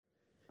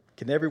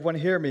Can everyone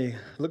hear me?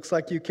 Looks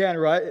like you can,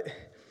 right?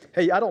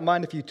 Hey, I don't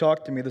mind if you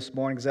talk to me this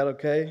morning. Is that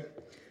okay?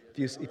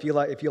 If you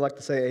like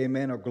to say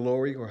amen or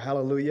glory or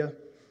hallelujah,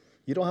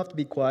 you don't have to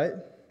be quiet.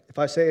 If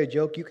I say a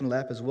joke, you can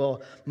laugh as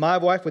well. My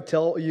wife would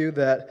tell you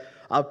that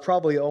I've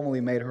probably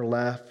only made her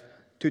laugh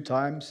 2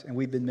 times, and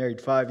we've been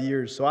married 5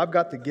 years. So I've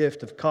got the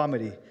gift of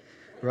comedy,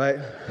 right?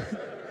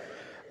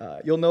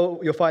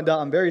 You'll find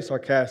out I'm very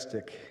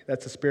sarcastic.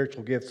 That's a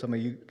spiritual gift. Some of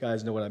you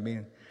guys know what I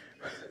mean.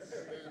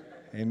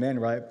 Amen,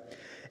 right?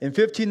 In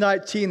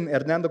 1519,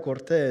 Hernando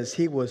Cortez,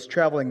 he was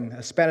traveling,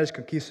 a Spanish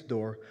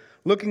conquistador,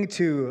 looking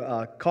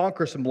to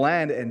conquer some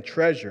land and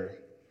treasure.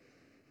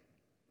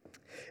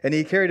 And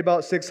he carried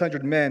about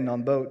 600 men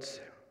on boats.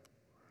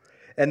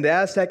 And the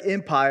Aztec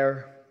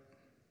Empire,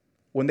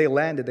 when they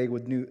landed, they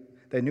knew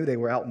they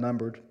were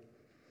outnumbered.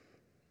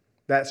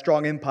 That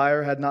strong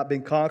empire had not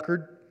been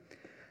conquered,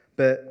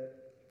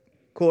 but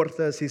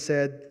Cortez, he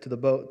said to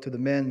the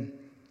men,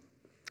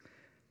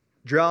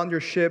 "Drown your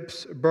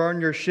ships,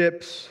 burn your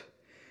ships."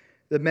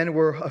 The men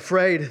were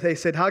afraid. They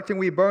said, "How can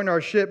we burn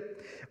our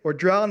ship or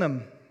drown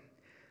them?"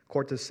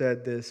 Cortez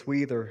said this: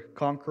 "We either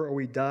conquer or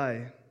we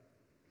die."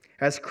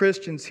 As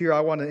Christians here,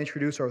 I want to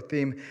introduce our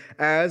theme,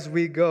 As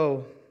We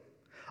Go.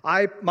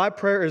 My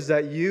prayer is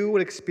that you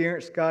would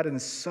experience God in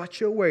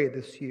such a way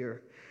this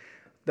year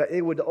that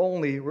it would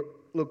only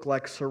look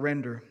like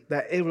surrender,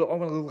 that it would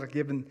only look like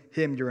giving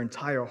Him your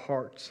entire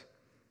heart.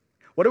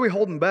 What are we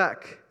holding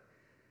back?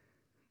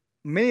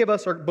 Many of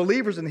us are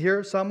believers in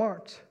here, some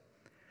aren't.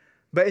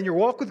 But in your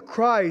walk with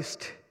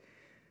Christ,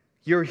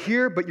 you're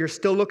here, but you're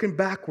still looking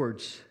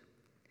backwards.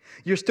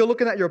 You're still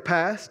looking at your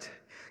past.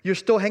 You're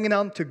still hanging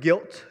on to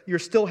guilt. You're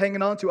still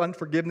hanging on to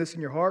unforgiveness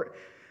in your heart.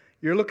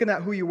 You're looking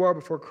at who you are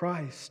before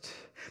Christ.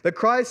 But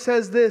Christ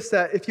says this,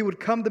 that if you would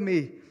come to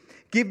me,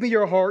 give me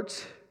your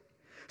heart,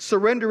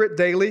 surrender it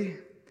daily,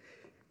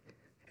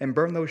 and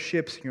burn those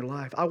ships in your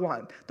life. I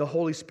want the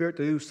Holy Spirit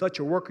to do such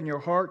a work in your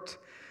heart.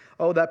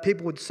 Oh, that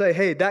people would say,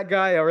 "Hey, that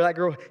guy or that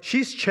girl,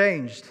 she's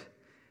changed."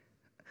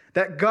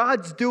 That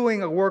God's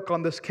doing a work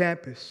on this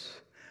campus.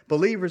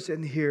 Believers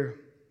in here,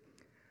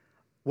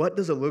 what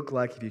does it look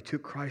like if you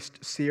took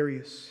Christ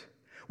serious?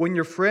 When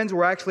your friends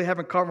were actually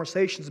having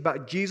conversations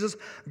about Jesus,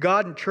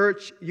 God, and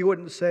church, you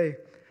wouldn't say,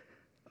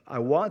 "I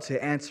want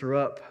to answer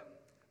up,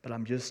 but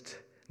I'm just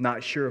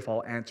not sure if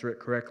I'll answer it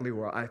correctly,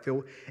 or I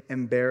feel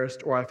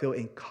embarrassed, or I feel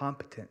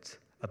incompetent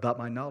about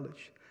my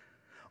knowledge."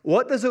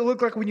 What does it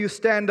look like when you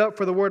stand up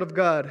for the Word of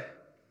God?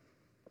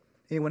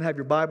 Anyone have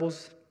your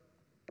Bibles?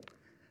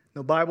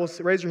 No Bibles?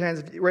 Raise your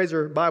hands. Raise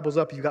your Bibles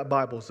up if you've got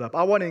Bibles up.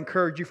 I want to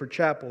encourage you for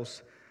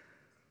chapels.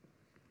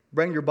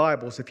 Bring your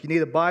Bibles. If you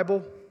need a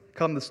Bible,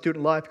 come to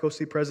Student Life. Go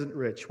see President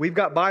Rich. We've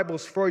got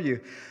Bibles for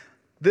you.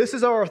 This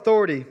is our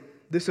authority.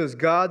 This is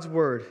God's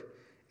Word.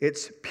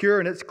 It's pure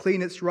and it's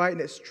clean. It's right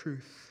and it's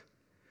truth.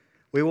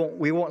 We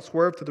won't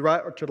swerve to the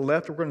right or to the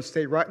left. We're going to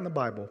stay right in the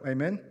Bible.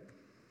 Amen?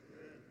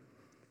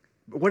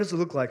 But what does it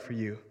look like for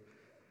you?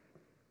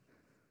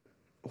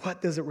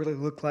 What does it really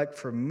look like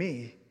for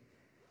me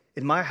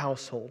in my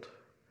household?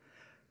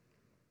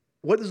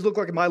 What does it look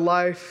like in my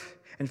life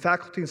and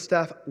faculty and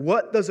staff?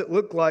 What does it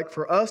look like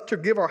for us to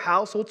give our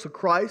household to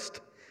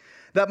Christ?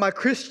 That my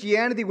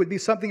Christianity would be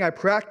something I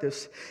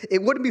practice.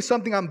 It wouldn't be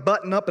something I'm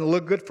button up and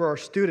look good for our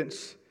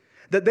students.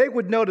 That they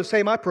would notice,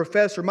 hey, my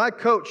professor, my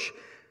coach,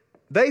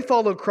 they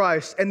followed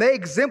Christ and they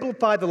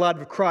exemplified the light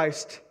of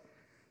Christ.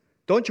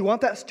 Don't you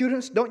want that,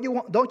 students? Don't you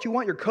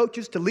want your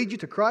coaches to lead you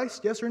to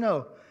Christ? Yes or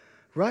no?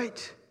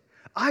 Right?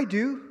 I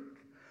do.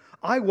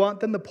 I want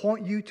them to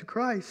point you to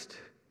Christ.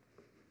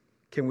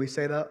 Can we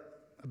say that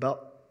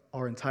about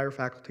our entire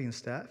faculty and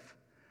staff?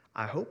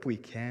 I hope we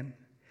can.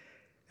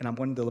 And I'm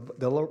going to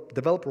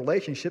develop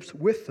relationships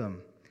with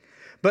them.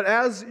 But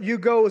as you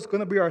go is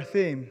going to be our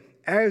theme.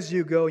 As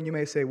you go, and you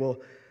may say, well,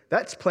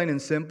 that's plain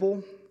and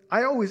simple.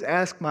 I always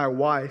ask my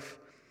wife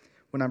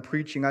when I'm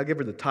preaching, I give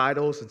her the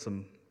titles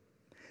and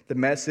the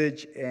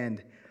message,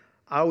 and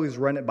I always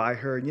run it by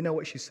her. And you know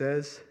what she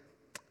says?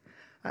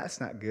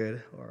 That's not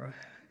good. Or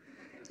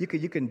you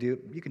can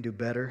do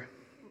better.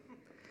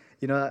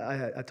 You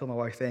know, I told my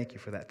wife, thank you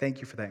for that.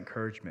 Thank you for that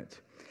encouragement.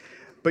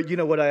 But you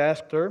know what I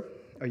asked her?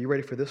 Are you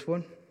ready for this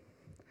one?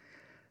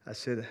 I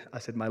said,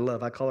 my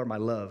love. I call her my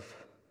love.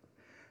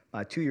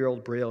 My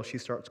 2-year-old Brielle, she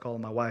starts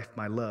calling my wife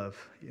my love,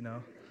 you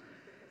know.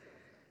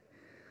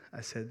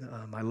 I said,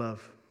 my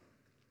love,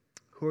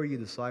 who are you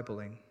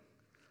discipling?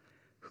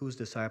 Who's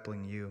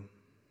discipling you?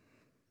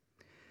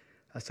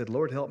 I said,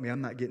 Lord, help me.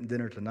 I'm not getting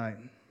dinner tonight.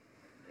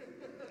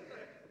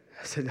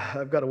 I said,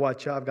 I've got to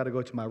watch out. I've got to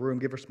go to my room,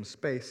 give her some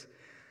space.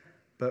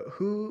 But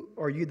who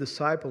are you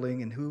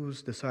discipling and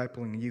who's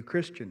discipling you,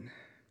 Christian?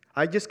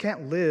 I just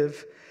can't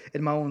live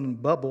in my own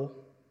bubble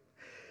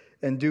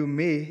and do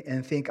me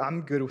and think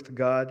I'm good with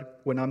God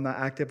when I'm not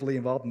actively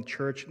involved in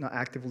church, not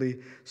actively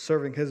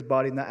serving His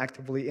body, not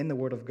actively in the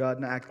Word of God,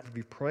 not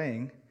actively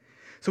praying.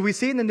 So we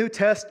see in the New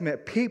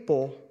Testament,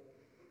 people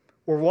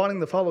were wanting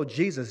to follow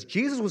Jesus.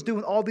 Jesus was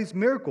doing all these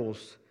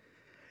miracles.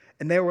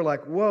 And they were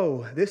like,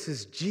 whoa, this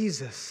is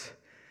Jesus.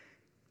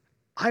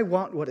 I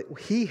want what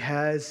He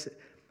has.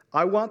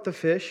 I want the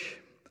fish.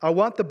 I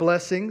want the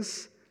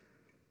blessings.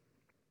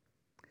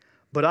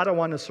 But I don't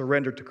want to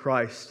surrender to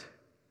Christ.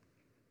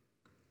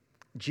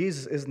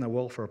 Jesus isn't a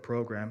welfare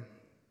program.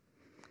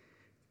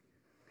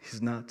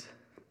 He's not.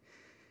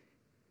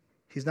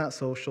 He's not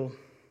social.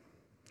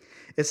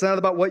 It's not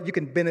about what you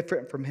can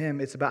benefit from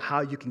Him. It's about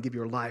how you can give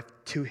your life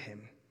to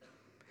Him.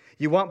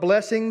 You want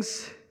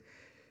blessings,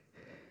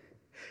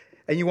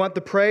 and you want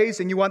the praise,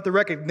 and you want the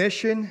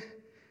recognition,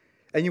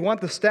 and you want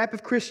the stamp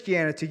of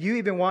Christianity. You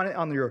even want it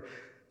on your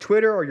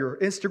Twitter or your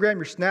Instagram,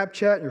 your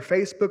Snapchat, your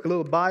Facebook, a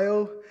little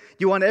bio.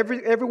 You want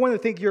everyone to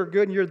think you're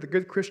good and you're the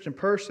good Christian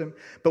person.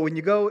 But when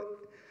you go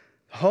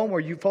home or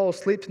you fall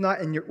asleep tonight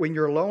and when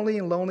you're lonely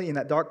in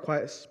that dark,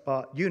 quiet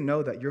spot, you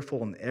know that you're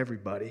fooling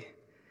everybody.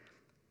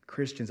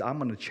 Christians, I'm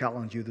going to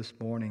challenge you this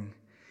morning.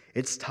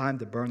 It's time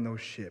to burn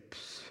those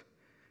ships.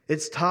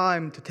 It's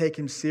time to take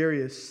Him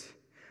serious.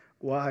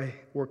 Why?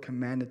 We're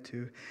commanded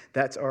to.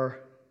 That's our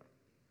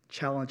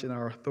challenge and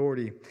our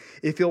authority.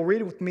 If you'll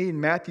read with me in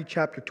Matthew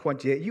chapter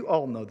 28, you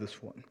all know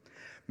this one.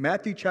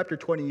 Matthew chapter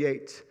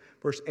 28,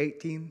 verse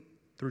 18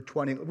 through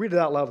 20. Read it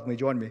out loud with me.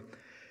 Join me.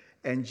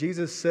 And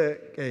Jesus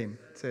said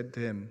to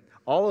him,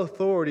 all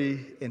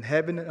authority in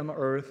heaven and on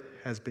earth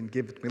has been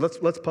given to me.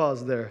 Let's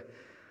pause there.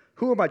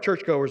 Who are my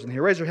churchgoers in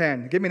here? Raise your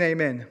hand. Give me an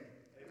amen.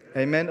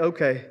 Amen.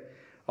 Okay.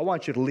 I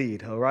want you to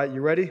lead. All right.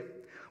 You ready?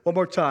 One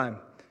more time.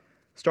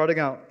 Starting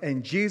out.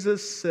 And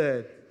Jesus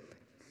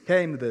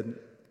came to them.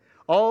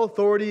 All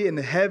authority in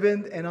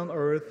heaven and on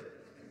earth.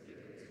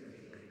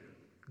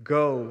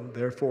 Go,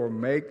 therefore,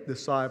 make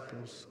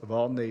disciples of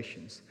all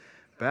nations,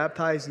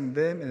 baptizing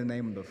them in the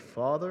name of the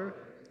Father,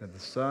 and of the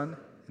Son,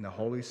 and the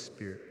Holy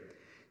Spirit,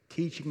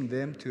 teaching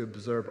them to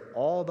observe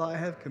all that I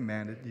have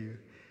commanded you.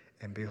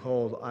 And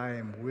behold, I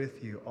am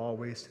with you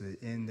always to the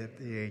end of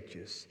the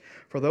ages.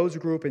 For those who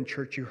grew up in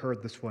church, you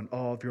heard this one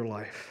all of your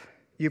life.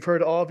 You've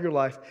heard all of your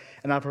life,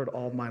 and I've heard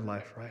all of my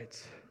life,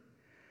 right?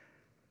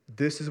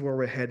 This is where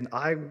we're heading.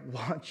 I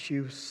want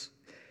you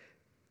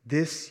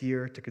this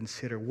year to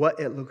consider what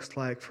it looks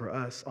like for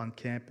us on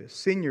campus.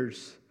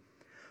 Seniors,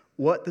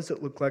 what does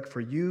it look like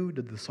for you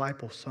to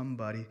disciple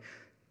somebody,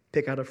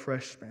 pick out a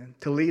freshman,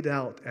 to lead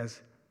out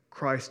as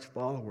Christ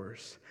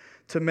followers,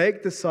 to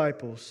make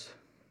disciples?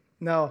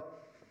 Now,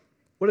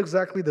 what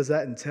exactly does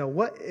that entail?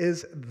 What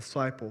is a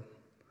disciple?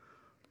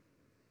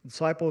 A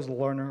disciple is a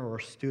learner or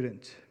a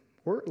student.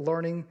 We're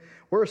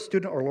a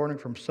student or learning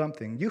from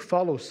something. You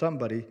follow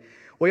somebody.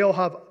 We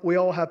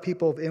all have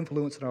people of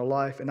influence in our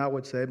life, and I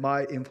would say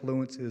my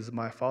influence is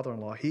my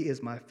father-in-law. He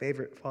is my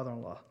favorite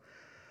father-in-law.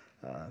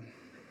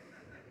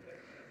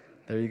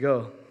 There you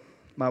go.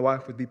 My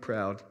wife would be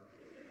proud.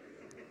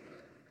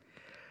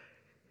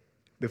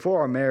 Before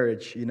our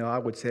marriage, I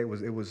would say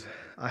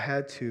I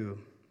had to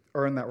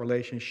earn that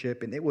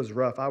relationship, and it was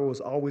rough. I was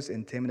always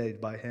intimidated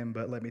by him,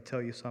 but let me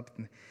tell you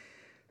something.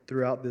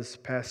 Throughout this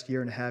past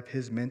year and a half,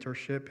 his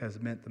mentorship has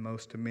meant the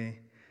most to me.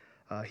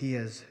 He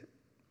has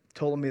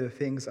told me the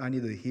things I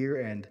needed to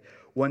hear, and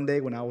one day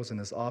when I was in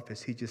his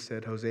office, he just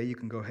said, Jose, you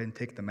can go ahead and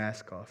take the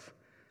mask off.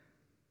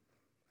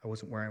 I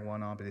wasn't wearing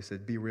one on, but he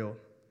said, be real.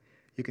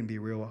 You can be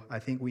real. I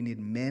think we need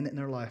men in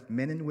our life,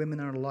 men and women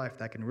in our life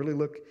that can really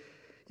look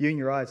you in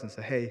your eyes and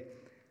say, hey,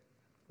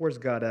 where's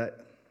God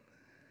at?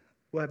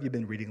 What have you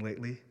been reading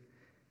lately?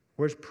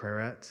 Where's prayer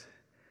at?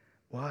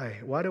 Why?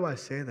 Why do I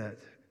say that?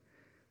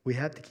 We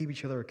have to keep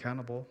each other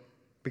accountable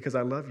because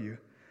I love you.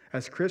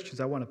 As Christians,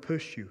 I want to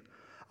push you.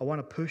 I want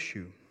to push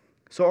you.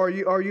 So are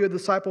you a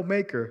disciple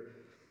maker?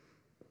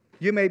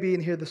 You may be in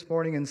here this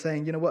morning and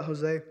saying, you know what,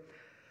 Jose?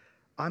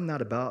 I'm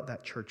not about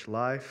that church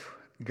life.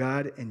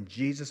 God and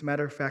Jesus,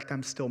 matter of fact,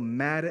 I'm still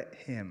mad at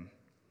Him.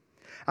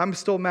 I'm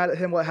still mad at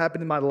Him, what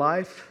happened in my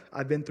life.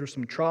 I've been through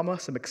some trauma,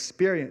 some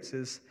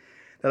experiences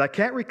that I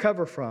can't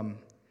recover from.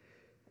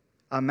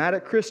 I'm mad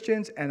at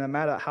Christians, and I'm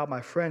mad at how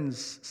my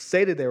friends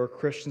stated they were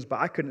Christians, but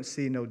I couldn't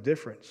see no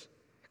difference.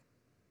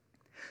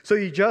 So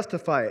you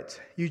justify it.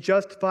 You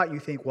justify it, you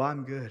think, well,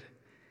 I'm good.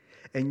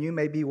 And you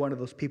may be one of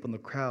those people in the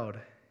crowd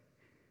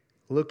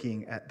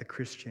looking at the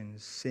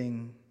Christians,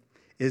 saying,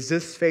 is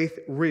this faith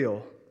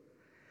real?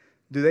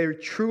 Do they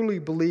truly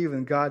believe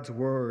in God's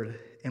word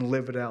and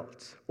live it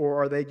out?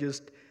 Or are they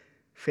just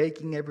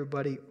faking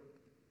everybody,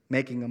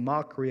 making a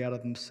mockery out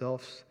of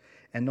themselves,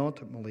 and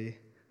ultimately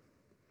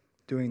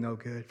doing no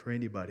good for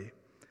anybody?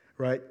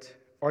 Right?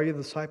 Are you a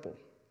disciple?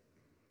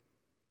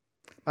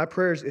 My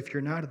prayer is if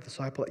you're not a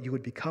disciple, that you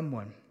would become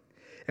one.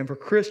 And for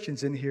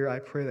Christians in here, I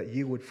pray that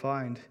you would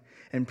find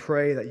and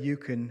pray that you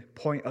can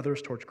point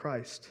others towards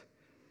Christ.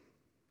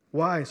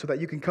 Why? So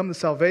that you can come to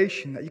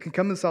salvation,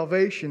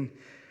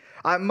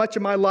 Much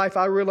of my life,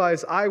 I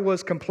realized I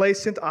was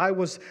complacent. I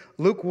was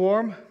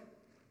lukewarm.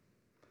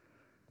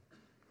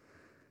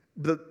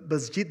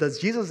 Does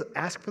Jesus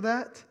ask for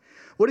that?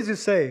 What does He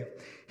say?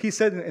 He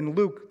said in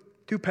Luke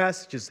 2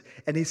 passages,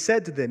 and He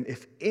said to them,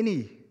 if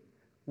any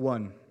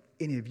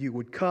of you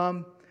would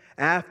come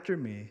after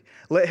me,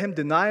 let him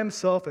deny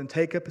himself and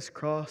take up his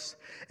cross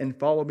and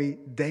follow me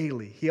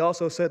daily. He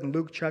also said in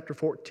Luke chapter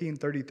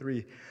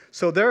 14:33,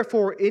 so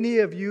therefore any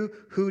of you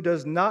who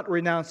does not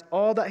renounce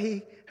all that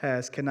he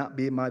has cannot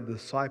be my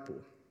disciple.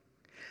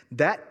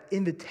 That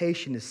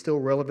invitation is still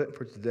relevant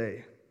for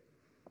today.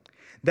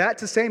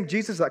 That's the same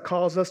Jesus that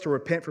calls us to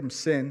repent from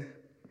sin.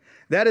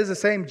 That is the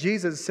same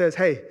Jesus that says,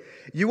 hey,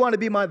 you want to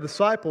be my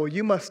disciple,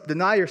 you must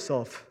deny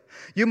yourself.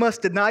 You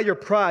must deny your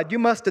pride. You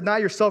must deny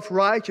your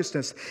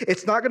self-righteousness.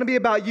 It's not going to be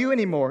about you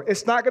anymore.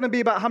 It's not going to be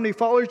about how many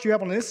followers you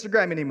have on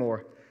Instagram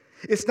anymore.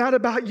 It's not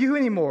about you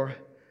anymore.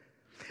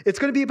 It's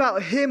going to be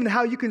about him and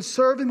how you can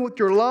serve him with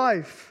your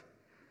life.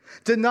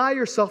 Deny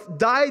yourself.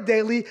 Die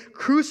daily.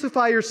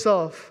 Crucify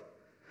yourself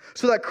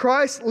so that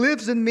Christ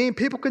lives in me and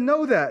people can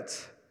know that.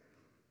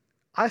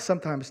 I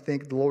sometimes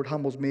think the Lord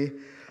humbles me.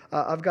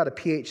 I've got a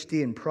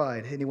PhD in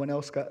pride. Anyone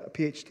else got a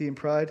PhD in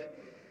pride?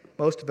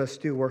 Most of us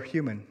do. We're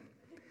human.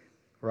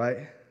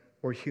 Right?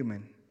 We're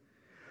human.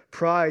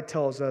 Pride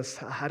tells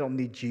us, I don't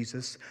need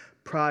Jesus.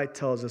 Pride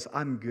tells us,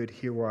 I'm good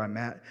here where I'm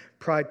at.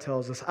 Pride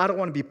tells us, I don't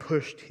want to be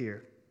pushed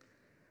here.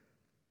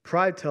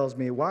 Pride tells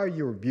me, why are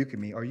you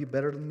rebuking me? Are you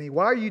better than me?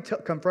 Why are you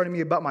confronting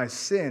me about my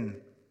sin?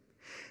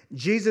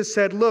 Jesus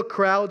said, look,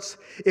 crowds,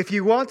 if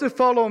you want to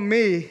follow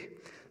me,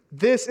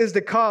 this is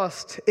the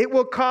cost. It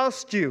will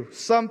cost you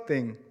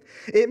something.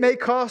 It may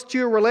cost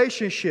you a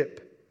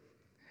relationship.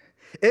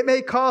 It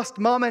may cost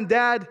mom and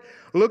dad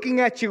looking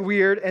at you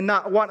weird and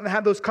not wanting to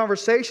have those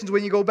conversations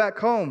when you go back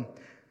home.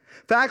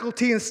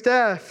 Faculty and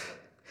staff,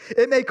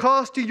 it may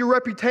cost you your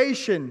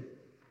reputation,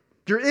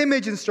 your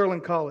image in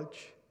Sterling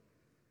College.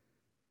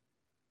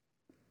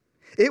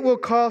 It will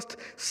cost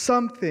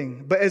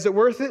something, but is it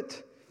worth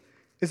it?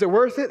 Is it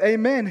worth it?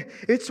 Amen.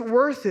 It's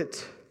worth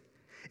it.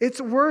 It's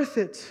worth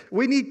it.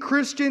 We need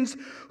Christians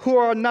who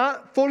are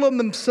not full of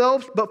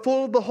themselves, but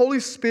full of the Holy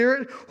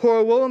Spirit, who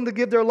are willing to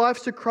give their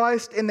lives to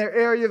Christ in their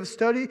area of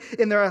study,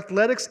 in their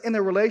athletics, in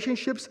their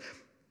relationships,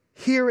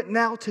 here and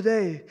now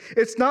today.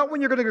 It's not when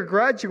you're going to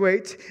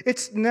graduate.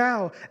 It's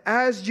now,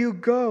 as you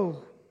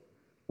go.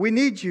 We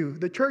need you.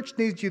 The church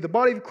needs you. The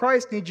body of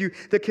Christ needs you.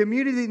 The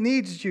community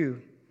needs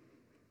you.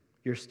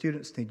 Your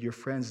students need you. Your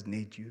friends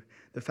need you.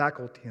 The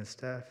faculty and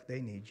staff,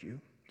 they need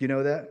you. You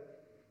know that?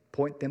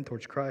 Point them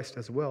towards Christ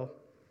as well.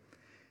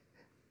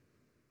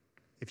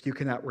 If you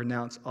cannot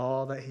renounce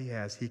all that he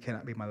has, he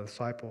cannot be my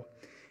disciple.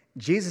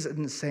 Jesus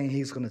isn't saying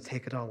he's going to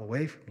take it all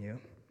away from you.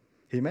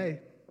 He may.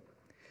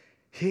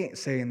 He ain't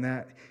saying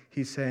that.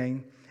 He's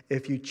saying,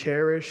 if you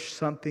cherish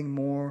something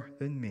more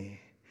than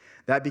me,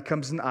 that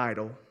becomes an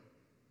idol.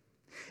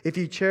 If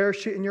you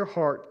cherish it in your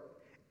heart,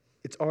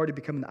 it's already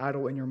become an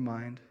idol in your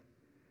mind.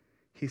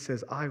 He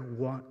says, I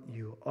want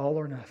you, all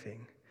or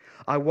nothing.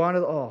 I want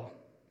it all.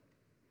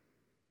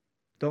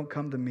 Don't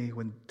come to me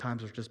when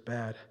times are just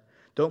bad.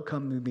 Don't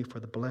come to me for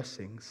the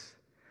blessings.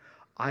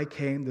 I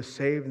came to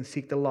save and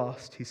seek the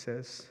lost, he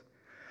says.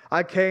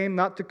 I came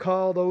not to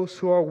call those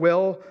who are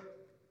well,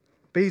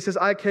 but he says,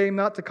 I came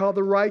not to call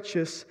the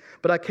righteous,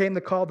 but I came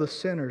to call the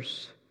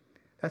sinners.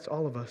 That's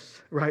all of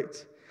us,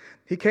 right?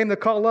 He came to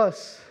call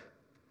us.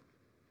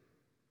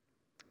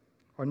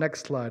 Our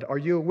next slide. Are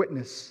you a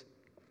witness?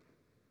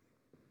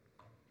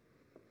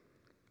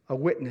 A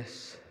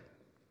witness.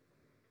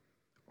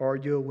 Are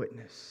you a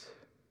witness?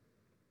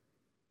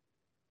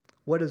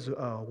 What does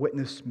a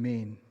witness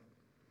mean?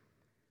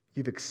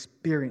 You've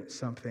experienced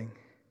something.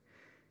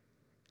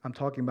 I'm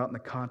talking about in the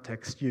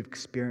context, you've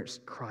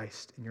experienced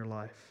Christ in your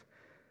life.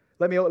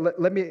 Let me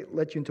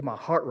let you into my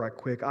heart right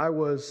quick.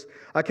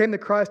 I came to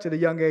Christ at a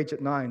young age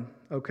at 9,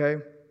 okay?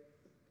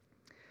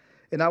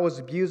 And I was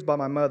abused by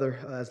my mother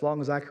as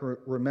long as I can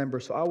remember.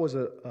 So I was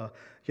a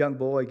young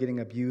boy getting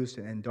abused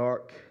and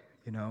dark,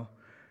 you know.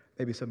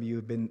 Maybe some of you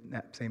have been in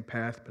that same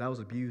path, but I was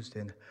abused.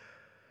 And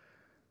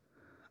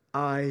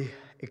I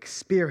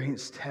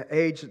experienced at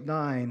age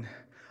 9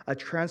 a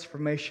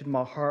transformation in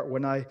my heart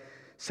when I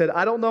said,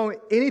 I don't know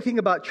anything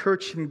about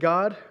church and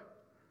God.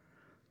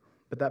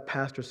 But that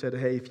pastor said,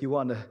 hey, if you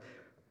want to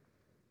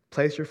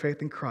place your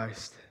faith in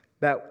Christ,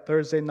 that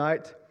Thursday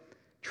night,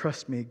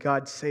 trust me,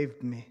 God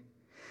saved me.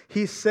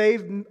 He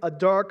saved a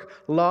dark,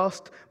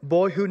 lost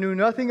boy who knew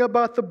nothing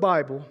about the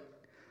Bible.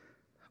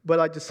 But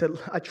I just said,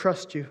 I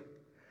trust you.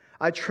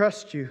 I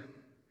trust you.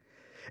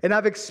 And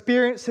I've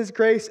experienced His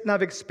grace, and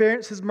I've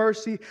experienced His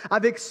mercy.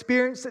 I've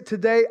experienced it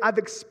today. I've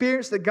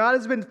experienced that God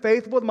has been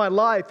faithful in my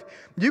life.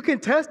 You can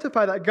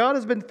testify that God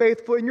has been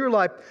faithful in your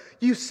life.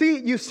 You see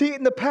it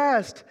in the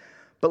past.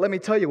 But let me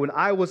tell you, when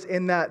I was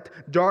in that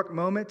dark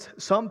moment,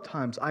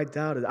 sometimes I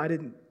doubted. I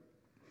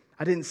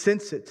didn't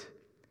sense it.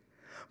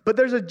 But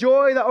there's a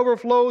joy that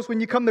overflows when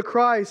you come to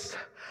Christ.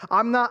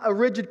 I'm not a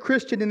rigid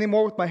Christian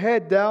anymore with my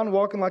head down,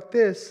 walking like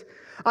this.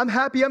 I'm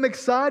happy, I'm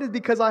excited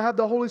because I have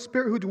the Holy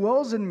Spirit who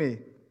dwells in me.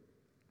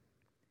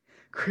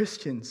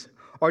 Christians,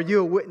 are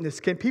you a witness?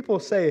 Can people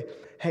say,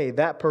 hey,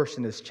 that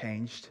person has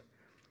changed?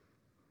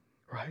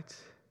 Right?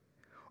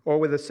 Or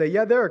will they say,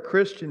 yeah, they're a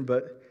Christian,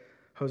 but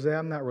Jose,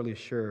 I'm not really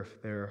sure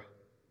if they're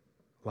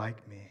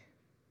like me.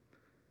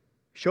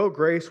 Show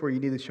grace where you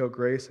need to show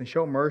grace, and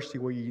show mercy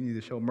where you need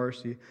to show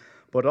mercy,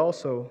 but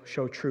also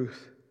show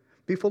truth.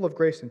 Be full of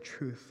grace and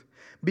truth.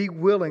 Be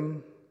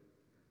willing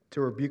to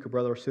rebuke a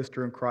brother or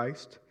sister in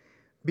Christ.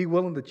 Be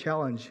willing to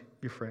challenge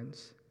your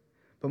friends.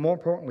 But more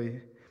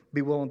importantly,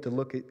 be willing to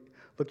look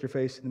your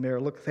face in the mirror.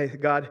 Say,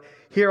 God,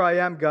 here I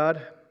am,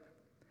 God.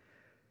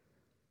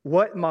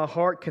 What in my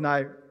heart can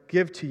I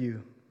give to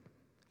you?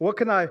 What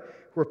can I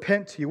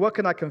repent to you? What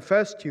can I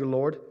confess to you,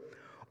 Lord?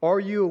 Are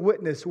you a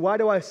witness? Why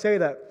do I say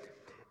that?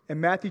 In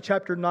Matthew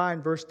chapter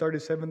 9, verse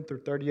 37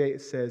 through 38,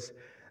 it says,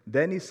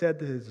 Then he said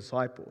to his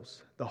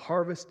disciples, The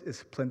harvest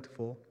is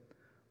plentiful,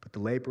 but the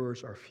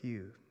laborers are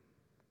few.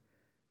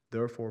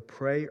 Therefore,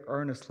 pray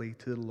earnestly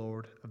to the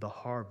Lord of the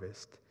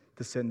harvest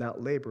to send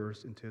out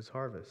laborers into his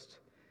harvest.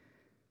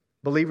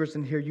 Believers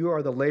in here, you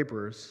are the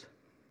laborers.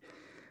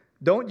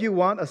 Don't you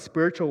want a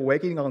spiritual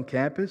awakening on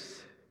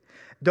campus?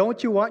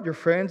 Don't you want your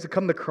friends to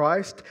come to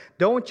Christ?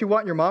 Don't you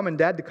want your mom and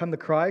dad to come to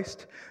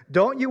Christ?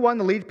 Don't you want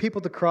to lead people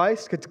to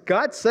Christ? Because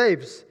God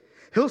saves.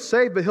 He'll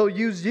save, but He'll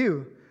use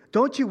you.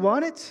 Don't you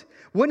want it?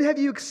 When have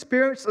you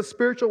experienced a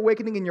spiritual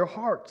awakening in your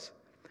heart?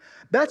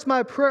 That's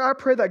my prayer. I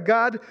pray that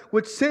God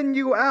would send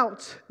you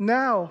out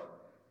now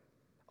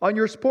on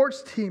your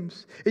sports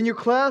teams, in your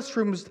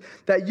classrooms,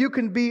 that you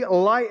can be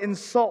light and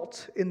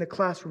salt in the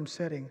classroom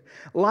setting.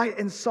 Light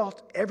and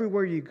salt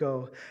everywhere you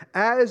go.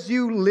 As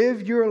you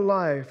live your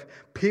life,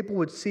 people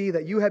would see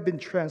that you have been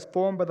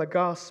transformed by the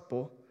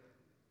gospel.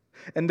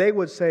 And they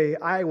would say,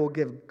 I will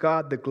give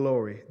God the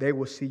glory. They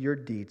will see your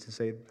deeds and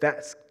say,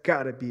 that's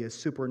got to be a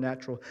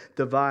supernatural,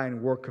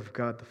 divine work of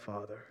God the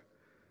Father.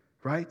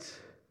 Right?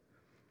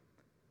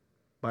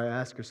 But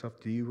ask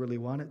yourself, do you really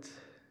want it?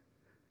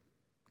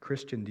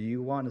 Christian, do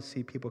you want to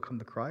see people come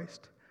to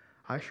Christ?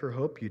 I sure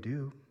hope you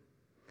do.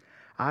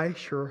 I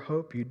sure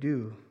hope you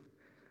do.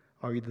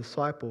 Are you a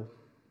disciple?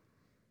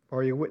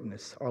 Are you a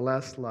witness? Our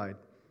last slide.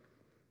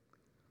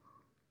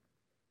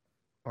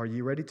 Are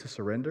you ready to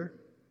surrender?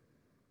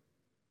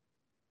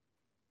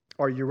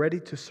 Are you ready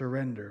to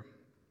surrender?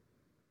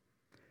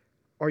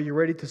 Are you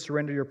ready to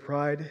surrender your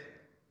pride,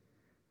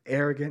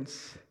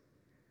 arrogance?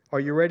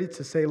 Are you ready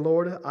to say,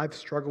 Lord, I've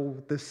struggled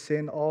with this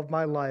sin all of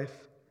my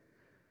life.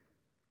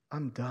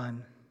 I'm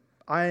done.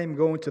 I am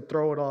going to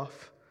throw it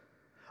off.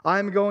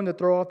 I'm going to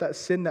throw off that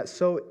sin that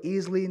so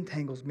easily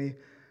entangles me.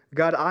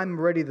 God, I'm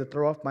ready to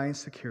throw off my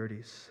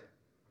insecurities.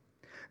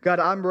 God,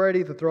 I'm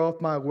ready to throw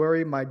off my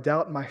worry, my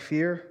doubt, my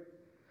fear.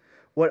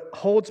 What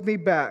holds me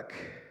back.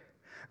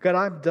 God,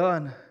 I'm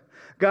done.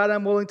 God,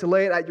 I'm willing to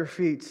lay it at your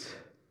feet.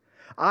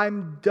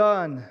 I'm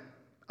done.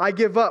 I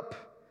give up.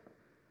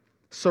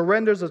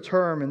 Surrender's a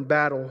term in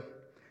battle.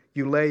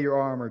 You lay your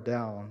armor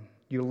down.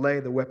 You lay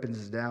the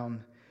weapons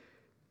down.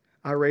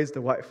 I raise the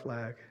white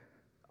flag.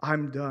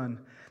 I'm done.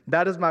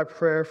 That is my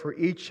prayer for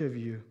each of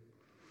you.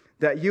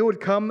 That you would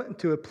come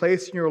to a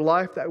place in your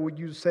life that would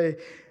you say,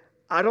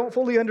 I don't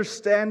fully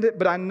understand it,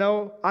 but I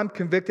know I'm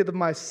convicted of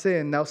my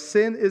sin. Now,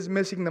 sin is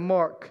missing the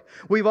mark.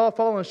 We've all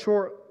fallen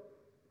short.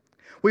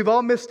 We've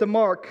all missed the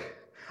mark.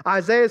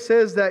 Isaiah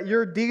says that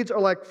your deeds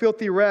are like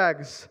filthy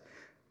rags.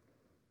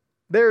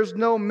 There's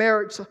no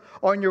merits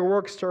on your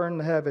works to earn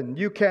heaven.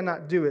 You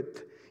cannot do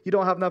it. You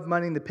don't have enough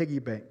money in the piggy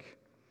bank.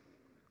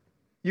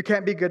 You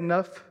can't be good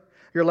enough.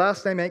 Your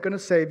last name ain't going to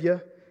save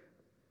you.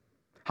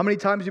 How many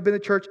times you've been to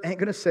church ain't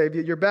going to save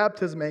you. Your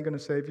baptism ain't going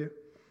to save you.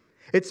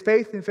 It's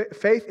faith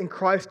in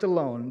Christ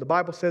alone. The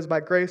Bible says by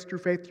grace through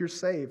faith you're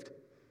saved.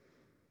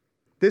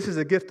 This is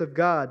a gift of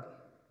God,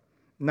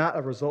 not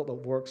a result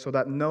of works, so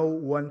that no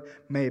one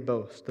may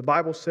boast. The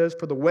Bible says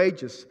for the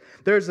wages,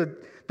 there's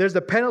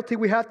a penalty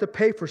we have to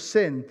pay for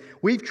sin.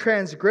 We've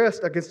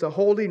transgressed against a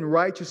holy and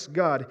righteous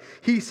God.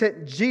 He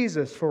sent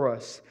Jesus for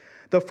us,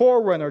 the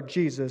forerunner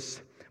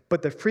Jesus.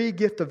 But the free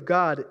gift of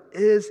God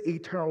is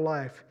eternal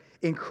life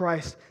in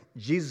Christ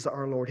Jesus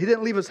our Lord. He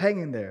didn't leave us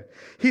hanging there.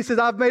 He says,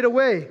 I've made a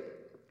way.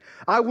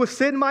 I will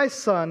send my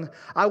son.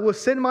 I will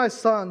send my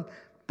son,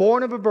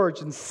 born of a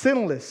virgin,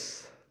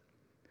 sinless,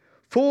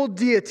 full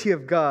deity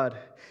of God,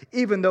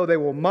 even though they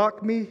will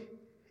mock me,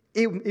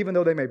 even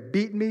though they may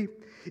beat me,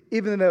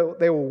 even though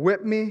they will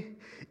whip me,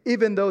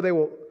 even though they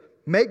will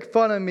make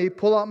fun of me,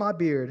 pull out my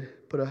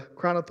beard, put a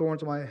crown of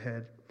thorns on my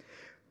head,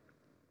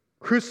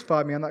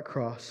 crucify me on that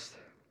cross,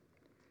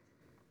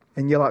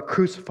 and yell out,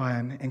 crucify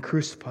him, and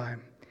crucify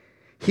him.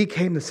 He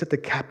came to set the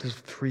captives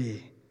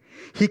free.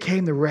 He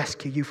came to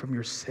rescue you from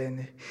your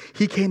sin.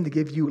 He came to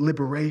give you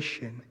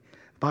liberation.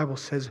 The Bible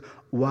says,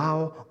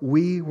 while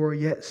we were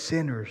yet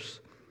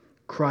sinners,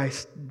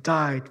 Christ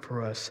died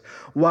for us.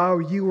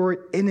 While you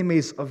were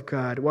enemies of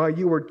God, while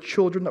you were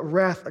children of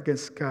wrath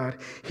against God,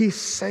 He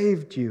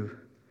saved you.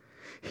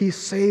 He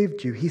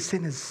saved you. He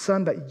sent His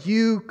Son that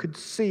you could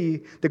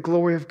see the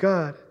glory of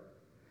God.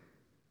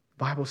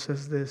 The Bible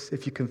says this,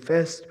 if you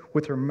confess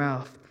with your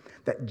mouth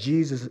that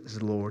Jesus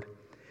is Lord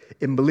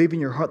and believe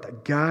in your heart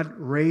that God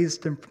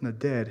raised Him from the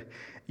dead,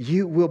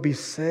 you will be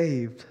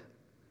saved.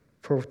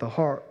 For with the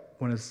heart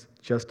one is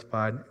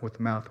justified, with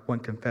the mouth one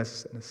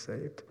confesses and is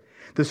saved.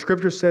 The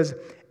scripture says,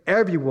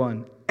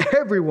 everyone,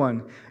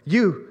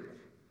 you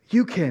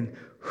can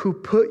who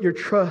put your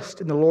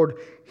trust in the Lord,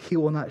 He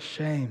will not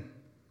shame.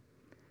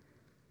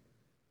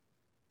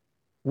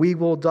 We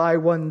will die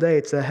one day.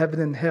 It's a heaven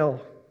and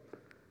hell.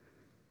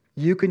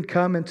 You can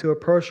come into a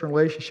personal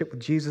relationship with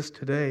Jesus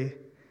today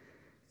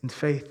in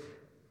faith.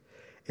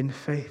 In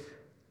faith.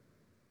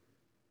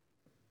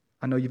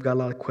 I know you've got a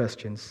lot of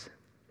questions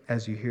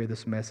as you hear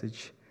this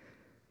message.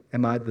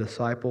 Am I the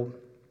disciple?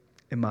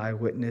 Am I a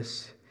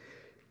witness?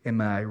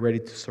 Am I ready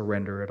to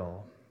surrender it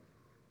all?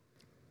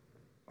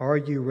 Are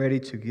you ready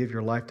to give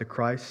your life to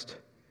Christ?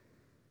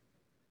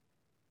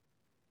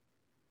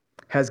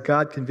 Has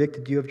God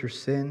convicted you of your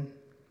sin?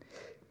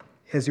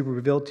 Has He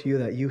revealed to you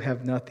that you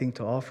have nothing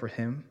to offer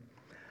Him?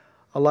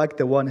 I like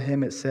the one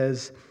hymn. It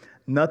says,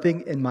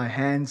 "Nothing in my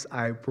hands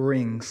I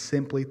bring,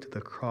 simply to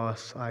the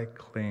cross I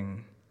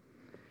cling."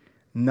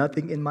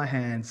 Nothing in my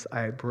hands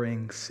I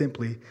bring,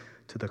 simply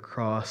to the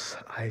cross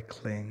I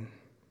cling.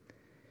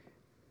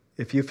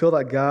 If you feel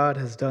that God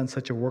has done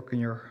such a work in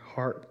your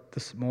heart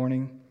this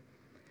morning,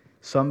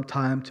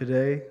 sometime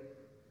today,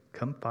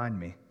 come find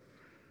me.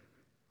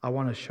 I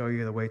want to show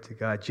you the way to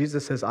God.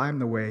 Jesus says, "I am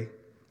the way,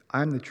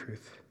 I am the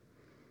truth.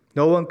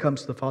 No one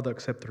comes to the Father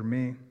except through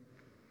me."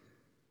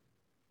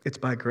 It's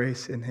by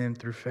grace in Him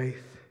through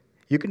faith.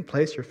 You can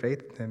place your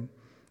faith in Him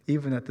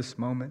even at this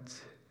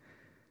moment.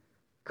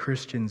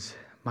 Christians,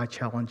 my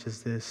challenge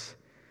is this: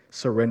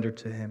 surrender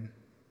to Him.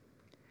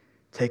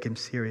 Take Him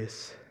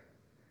serious.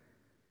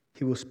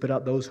 He will spit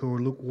out those who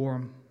are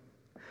lukewarm.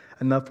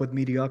 Enough with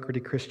mediocrity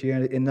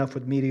Christianity. Enough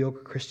with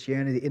mediocre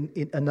Christianity.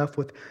 Enough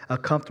with a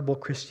comfortable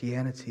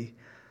Christianity.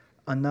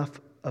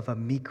 Enough of a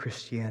me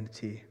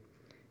Christianity.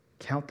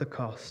 Count the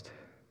cost.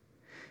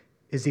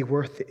 Is He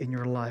worth it in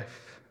your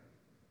life?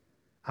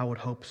 I would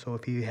hope so.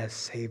 If He has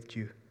saved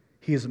you,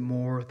 He is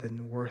more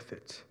than worth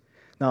it.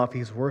 Now, if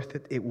He's worth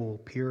it, it will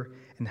appear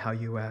in how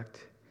you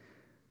act.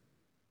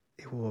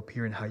 It will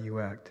appear in how you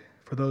act.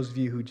 For those of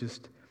you who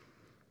just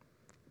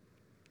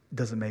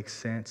doesn't make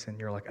sense and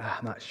you're like,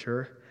 I'm not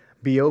sure,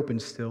 be open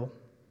still.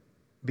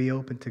 Be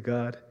open to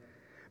God.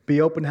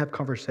 Be open to have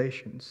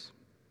conversations.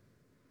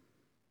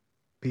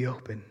 Be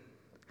open.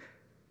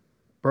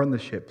 Burn the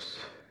ships.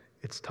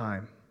 It's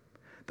time.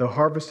 The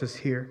harvest is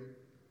here.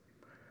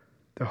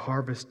 The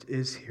harvest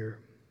is here.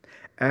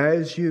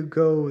 As you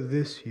go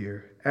this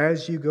year,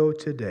 as you go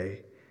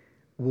today,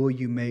 will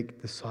you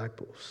make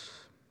disciples?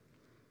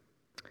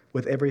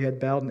 With every head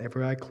bowed and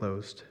every eye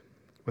closed.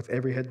 With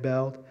every head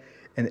bowed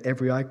and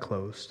every eye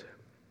closed.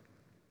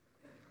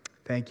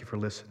 Thank you for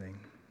listening.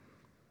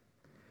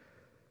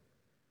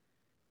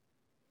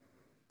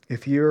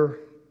 If you're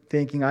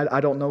thinking,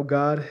 I don't know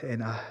God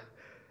and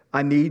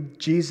I need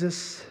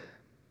Jesus,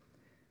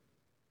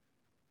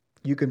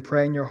 you can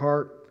pray in your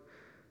heart,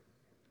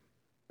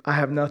 I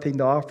have nothing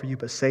to offer you,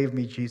 but save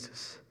me,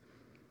 Jesus.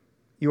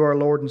 You are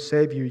Lord and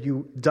Savior.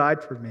 You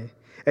died for me.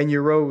 And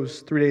you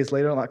rose 3 days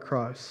later on that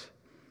cross.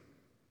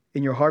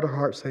 In your heart of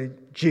hearts, say,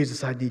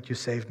 Jesus, I need you,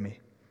 save me.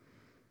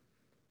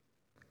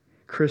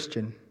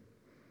 Christian,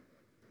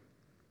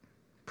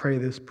 pray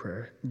this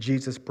prayer.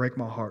 Jesus, break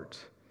my heart.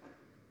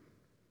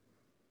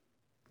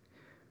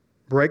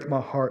 Break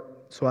my heart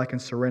so I can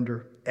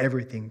surrender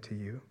everything to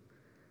you.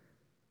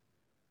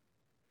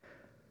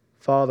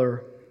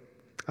 Father,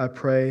 I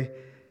pray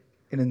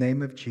in the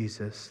name of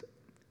Jesus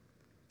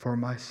for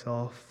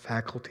myself,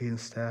 faculty and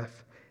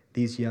staff,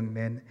 these young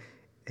men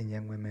and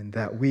young women,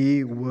 that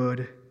we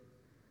would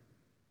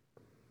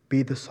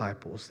be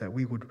disciples, that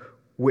we would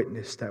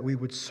witness, that we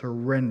would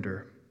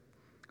surrender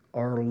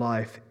our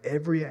life,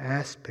 every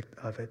aspect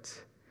of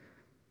it.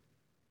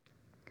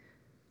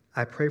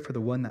 I pray for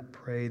the one that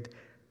prayed,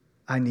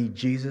 I need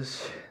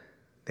Jesus,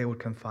 they would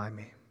come find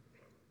me.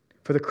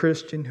 For the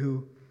Christian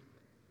who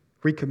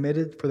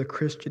recommitted, for the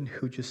Christian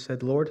who just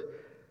said, Lord,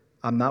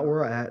 I'm not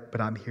where I'm at, but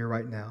I'm here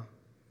right now.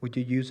 Would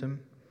you use him?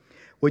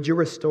 Would you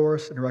restore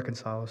us and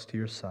reconcile us to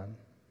your Son?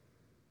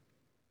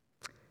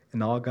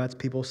 And all God's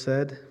people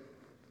said,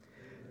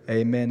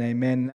 amen, amen.